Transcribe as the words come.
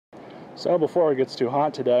So before it gets too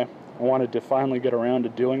hot today, I wanted to finally get around to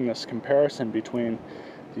doing this comparison between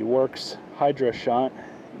the Worx Hydroshot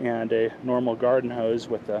and a normal garden hose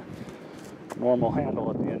with a normal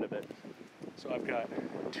handle at the end of it. So I've got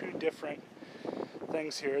two different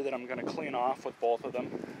things here that I'm going to clean off with both of them.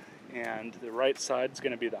 And the right side is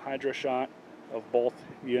going to be the Hydroshot of both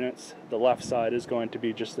units. The left side is going to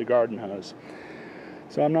be just the garden hose.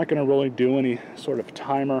 So I'm not going to really do any sort of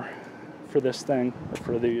timer for this thing, or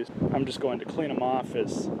for these. I'm just going to clean them off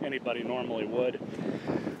as anybody normally would.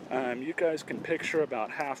 You guys can picture about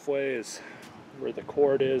halfway is where the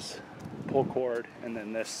cord is, pull cord, and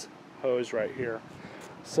then this hose right here.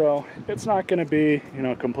 So it's not going to be,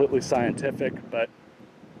 completely scientific, but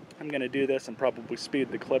I'm going to do this and probably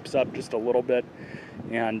speed the clips up just a little bit,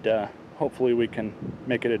 and hopefully we can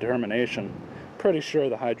make a determination. Pretty sure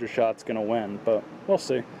the Hydroshot's going to win, but we'll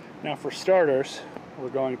see. Now for starters, we're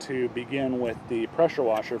going to begin with the pressure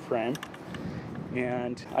washer frame,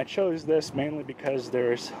 and I chose this mainly because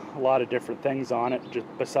there's a lot of different things on it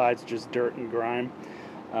besides just dirt and grime.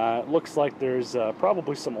 It looks like there's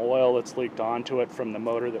probably some oil that's leaked onto it from the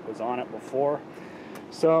motor that was on it before.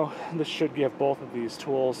 So this should give both of these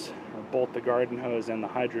tools, or both the garden hose and the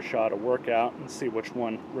Hydroshot, a workout and see which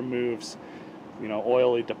one removes,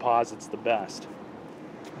 oily deposits the best.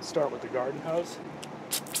 Let's start with the garden hose.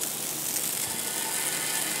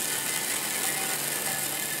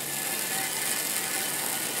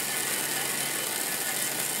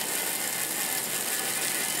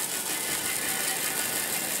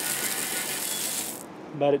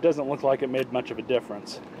 But it doesn't look like it made much of a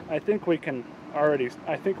difference. I think we can already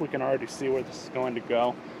see where this is going to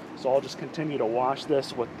go. So I'll just continue to wash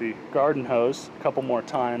this with the garden hose a couple more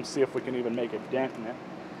times, see if we can even make a dent in it,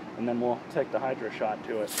 and then we'll take the Hydroshot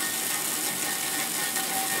to it.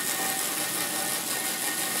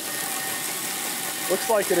 Looks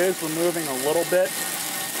like it is removing a little bit,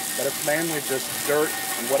 but it's mainly just dirt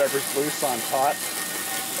and whatever's loose on top.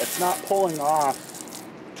 It's not pulling off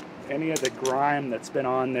any of the grime that's been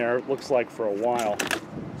on there, it looks like, for a while.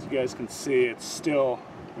 As you guys can see, there's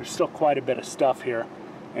still quite a bit of stuff here,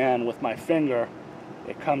 and with my finger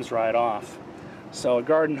it comes right off. So a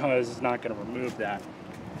garden hose is not going to remove that.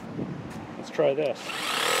 Let's try this.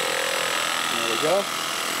 There we go.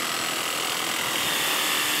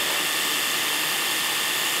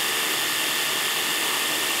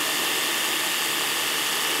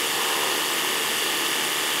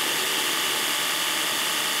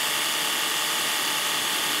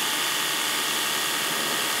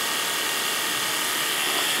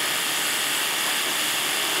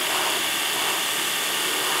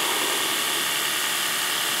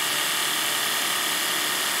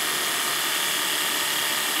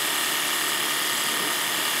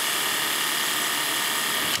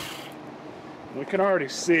 We can already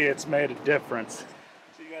see it's made a difference.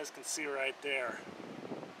 So you guys can see right there,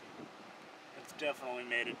 it's definitely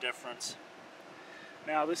made a difference.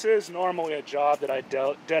 Now this is normally a job that I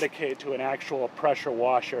dedicate to an actual pressure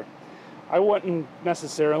washer. I wouldn't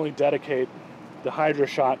necessarily dedicate the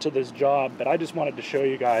Hydroshot to this job, but I just wanted to show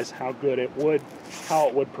you guys how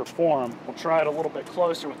it would perform. We'll try it a little bit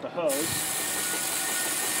closer with the hose.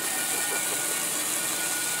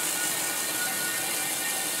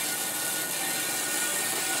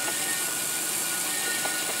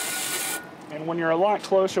 And when you're a lot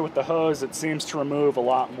closer with the hose, it seems to remove a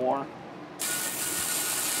lot more.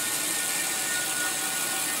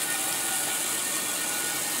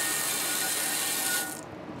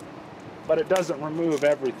 But it doesn't remove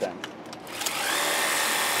everything.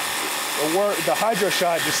 The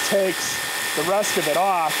Hydroshot just takes the rest of it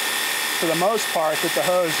off, for the most part, that the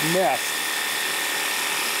hose missed.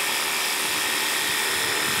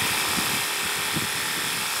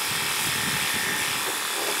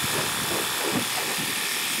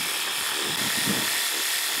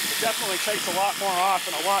 Definitely takes a lot more off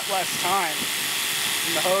in a lot less time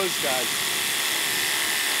than the hose does.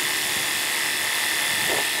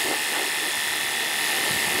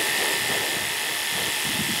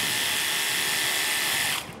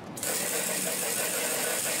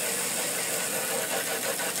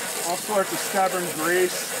 All sorts of stubborn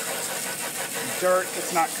grease, dirt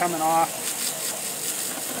that's not coming off.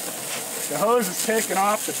 The hose is taking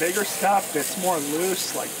off the bigger stuff that's more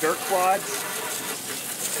loose, like dirt clods.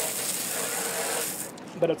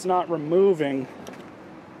 But it's not removing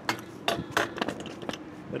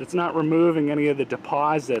any of the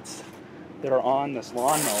deposits that are on this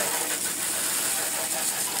lawnmower.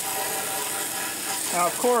 Now,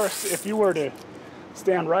 of course, if you were to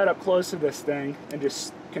stand right up close to this thing and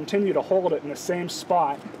just continue to hold it in the same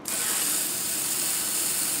spot,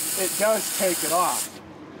 it does take it off.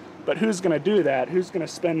 But who's going to do that? Who's going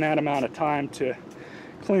to spend that amount of time to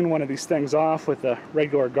clean one of these things off with a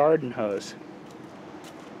regular garden hose?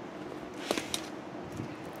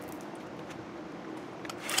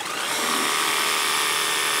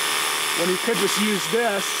 When you could just use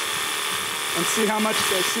this and see how much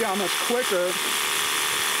quicker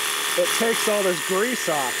it takes all this grease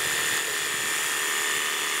off.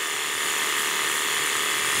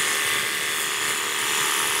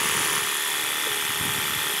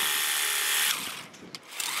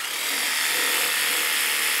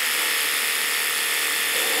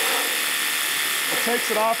 It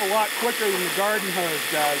takes it off a lot quicker than the garden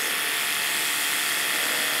hose does.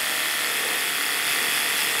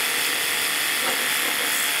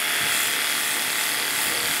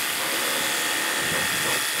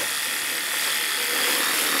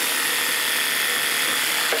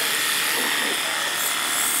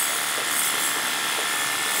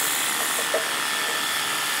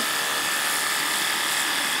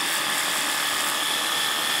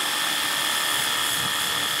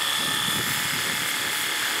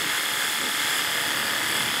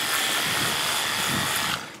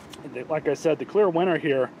 Like I said, the clear winner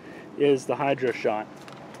here is the Hydroshot.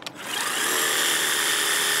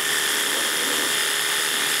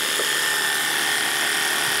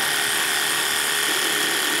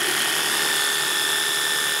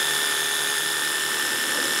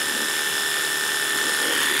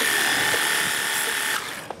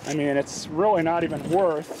 I mean, it's really not even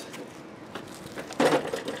worth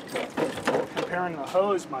comparing the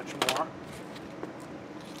hose much more.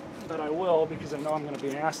 But I will, because I know I'm going to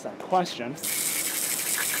be asked that question.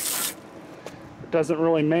 It doesn't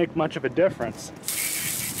really make much of a difference.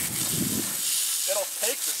 It'll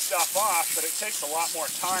take the stuff off, but it takes a lot more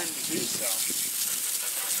time to do so.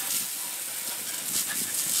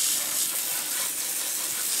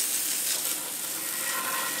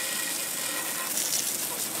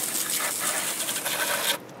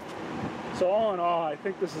 So all in all, I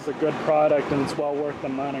think this is a good product and it's well worth the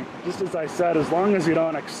money. Just as I said, as long as you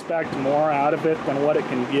don't expect more out of it than what it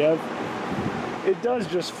can give, it does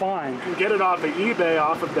just fine. You can get it off of eBay,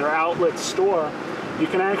 off of their outlet store. You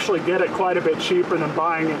can actually get it quite a bit cheaper than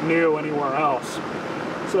buying it new anywhere else.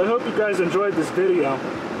 So I hope you guys enjoyed this video.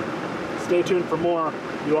 Stay tuned for more.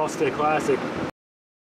 You all stay classy.